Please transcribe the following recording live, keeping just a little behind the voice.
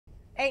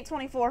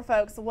8:24,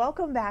 folks.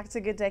 Welcome back to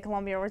Good Day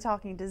Columbia. We're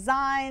talking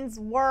designs,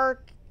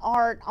 work,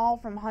 art, all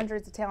from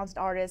hundreds of talented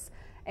artists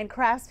and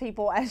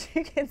craftspeople, as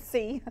you can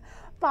see,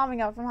 popping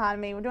up from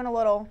behind me. We're doing a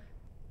little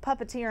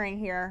puppeteering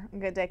here in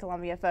Good Day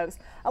Columbia, folks.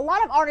 A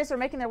lot of artists are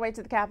making their way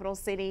to the capital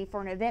city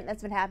for an event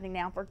that's been happening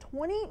now for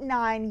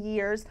 29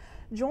 years.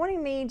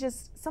 Joining me,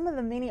 just some of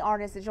the many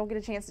artists that you'll get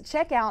a chance to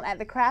check out at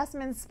the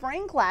Craftsmen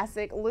Spring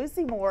Classic,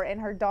 Lucy Moore and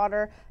her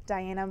daughter,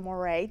 Diana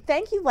Moray.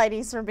 Thank you,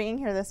 ladies, for being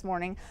here this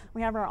morning.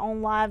 We have our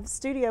own live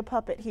studio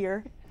puppet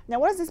here. Now,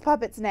 what is this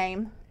puppet's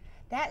name?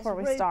 That's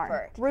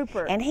Rupert.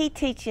 Rupert. And he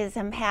teaches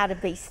them how to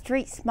be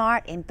street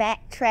smart and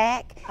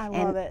backtrack. I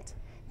love it.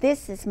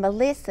 This is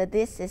Melissa,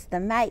 this is the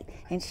mate,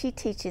 and she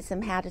teaches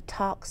them how to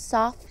talk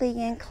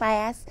softly in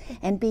class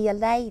and be a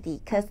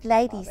lady, because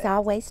ladies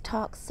always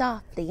talk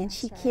softly, and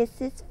she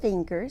kisses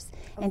fingers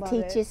and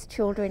teaches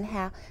children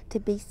how to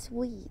be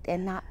sweet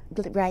and not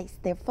raise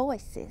their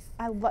voices.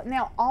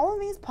 Now, all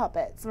of these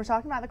puppets, we're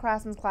talking about the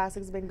Craftsman's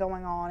Classic has been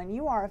going on, and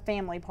you are a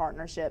family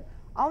partnership.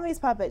 All of these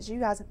puppets you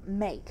guys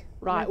make.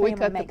 Right, we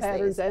cut the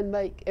patterns and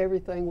make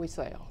everything we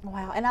sell.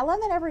 Wow, and I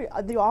love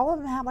that do all of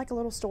them have like a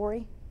little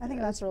story? I think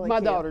that's really My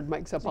cute. daughter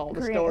makes up all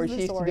the stories.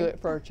 She used to do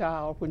it for her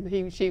child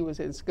when she was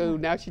in school.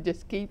 Now she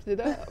just keeps it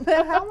up.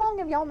 How long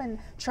have y'all been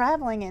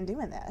traveling and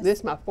doing this? This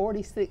is my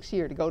 46th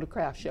year to go to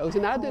craft shows,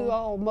 and I do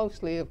all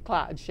mostly of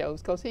Clyde's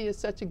shows because he is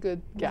such a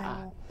good guy.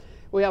 Wow.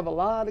 We have a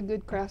lot of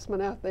good craftsmen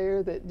out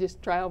there that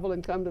just travel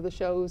and come to the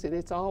shows, and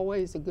it's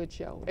always a good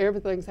show.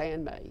 Everything's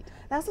handmade.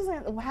 That's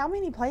how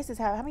many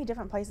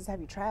different places have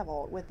you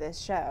traveled with this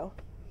show?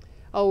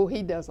 Oh,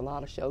 he does a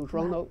lot of shows.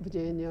 Roanoke,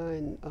 Virginia,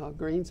 and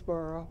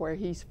Greensboro, where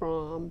he's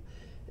from,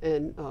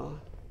 and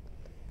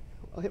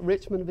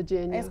Richmond,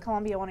 Virginia. Is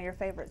Columbia one of your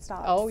favorite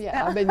stops? Oh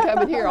yeah, I've been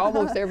coming here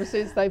almost ever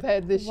since they've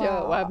had this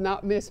show. I've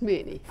not missed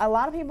many. A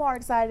lot of people are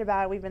excited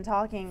about it. We've been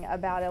talking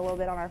about it a little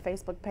bit on our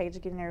Facebook page,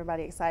 getting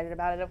everybody excited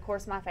about it. Of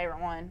course, my favorite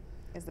one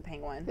is the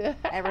penguin.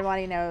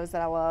 Everybody knows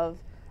that I love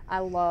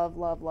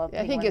penguins.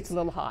 Yeah, he gets a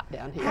little hot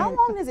down here. How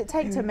long does it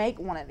take to make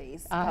one of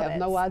these I puppets? have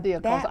no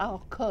idea, because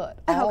I'll cut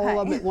all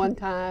of them at one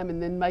time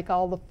and then make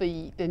all the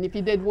feet. And if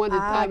you did one at a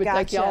time, it'd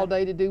take you all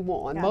day to do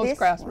one. Most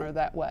craftsmen are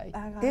that way.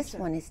 This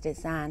one is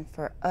designed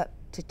for up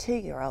to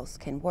 2-year-olds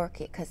can work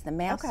it, because the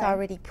mouth's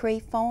already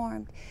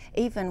pre-formed.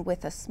 Even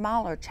with a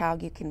smaller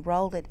child, you can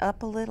roll it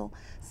up a little,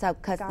 so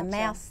because the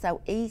mouth's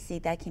so easy,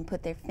 they can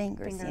put their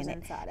fingers in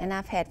it. And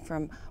I've had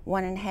from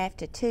 1.5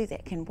 to 2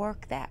 that can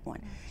work that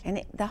one.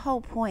 And the whole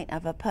point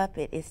of a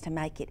puppet is to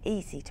make it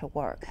easy to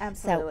work,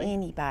 so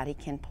anybody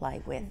can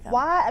play with them.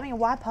 Why? I mean,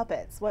 why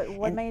puppets?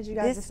 What made you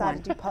guys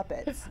decide to do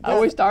puppets? I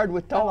always started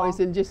with toys,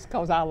 and just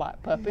because I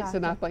like puppets,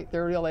 and I think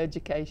they're real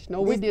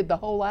educational. We did the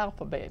whole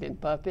alphabet in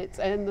puppets,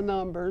 and the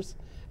numbers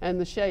and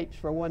the shapes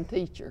for one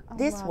teacher.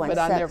 This one but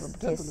I never sucks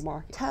took them his to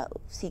market.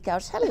 toes. He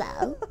goes,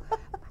 hello.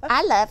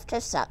 I love to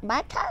suck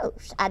my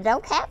toes. I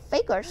don't have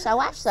fingers, so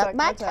I suck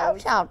my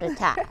toes all the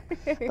time.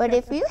 But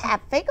if you have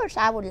fingers,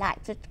 I would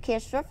like to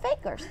kiss your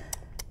fingers.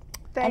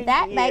 And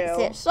that makes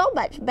it so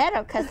much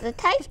better, because the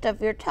taste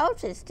of your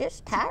toes is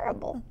just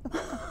terrible.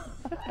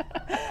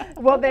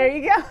 Well, there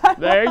you go.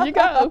 There you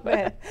go.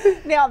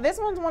 Now, this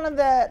one's one of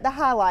the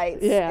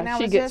highlights. Yeah,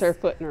 and she gets her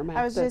foot in her mouth.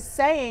 I was just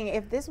saying,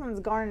 if this one's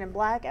garnet and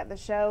black at the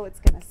show,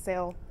 it's going to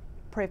sell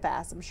pretty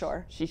fast, I'm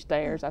sure. She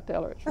stares. I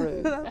tell her it's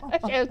rude.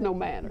 She has no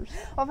manners.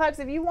 Well, folks,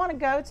 if you want to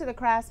go to the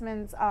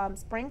Craftsman's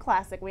Spring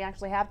Classic, we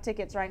actually have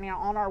tickets right now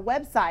on our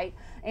website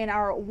in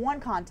our one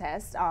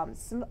contest.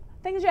 Some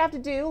things you have to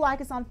do, like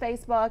us on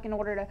Facebook in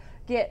order to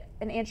get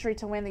an entry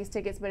to win these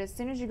tickets, but as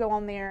soon as you go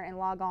on there and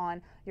log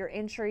on, you're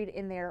entered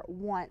in there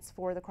once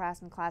for the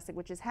Craftsman Classic,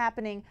 which is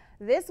happening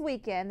this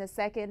weekend, the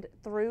 2nd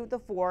through the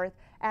 4th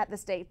at the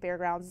State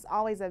Fairgrounds. It's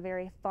always a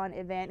very fun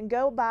event. And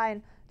go by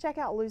and check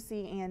out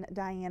Lucy and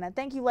Diana.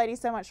 Thank you, ladies,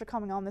 so much for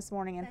coming on this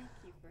morning and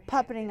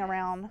puppeting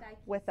around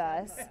with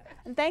us.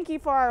 And thank you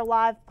for our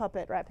live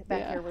puppet right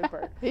back here,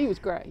 Rupert. He was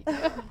great.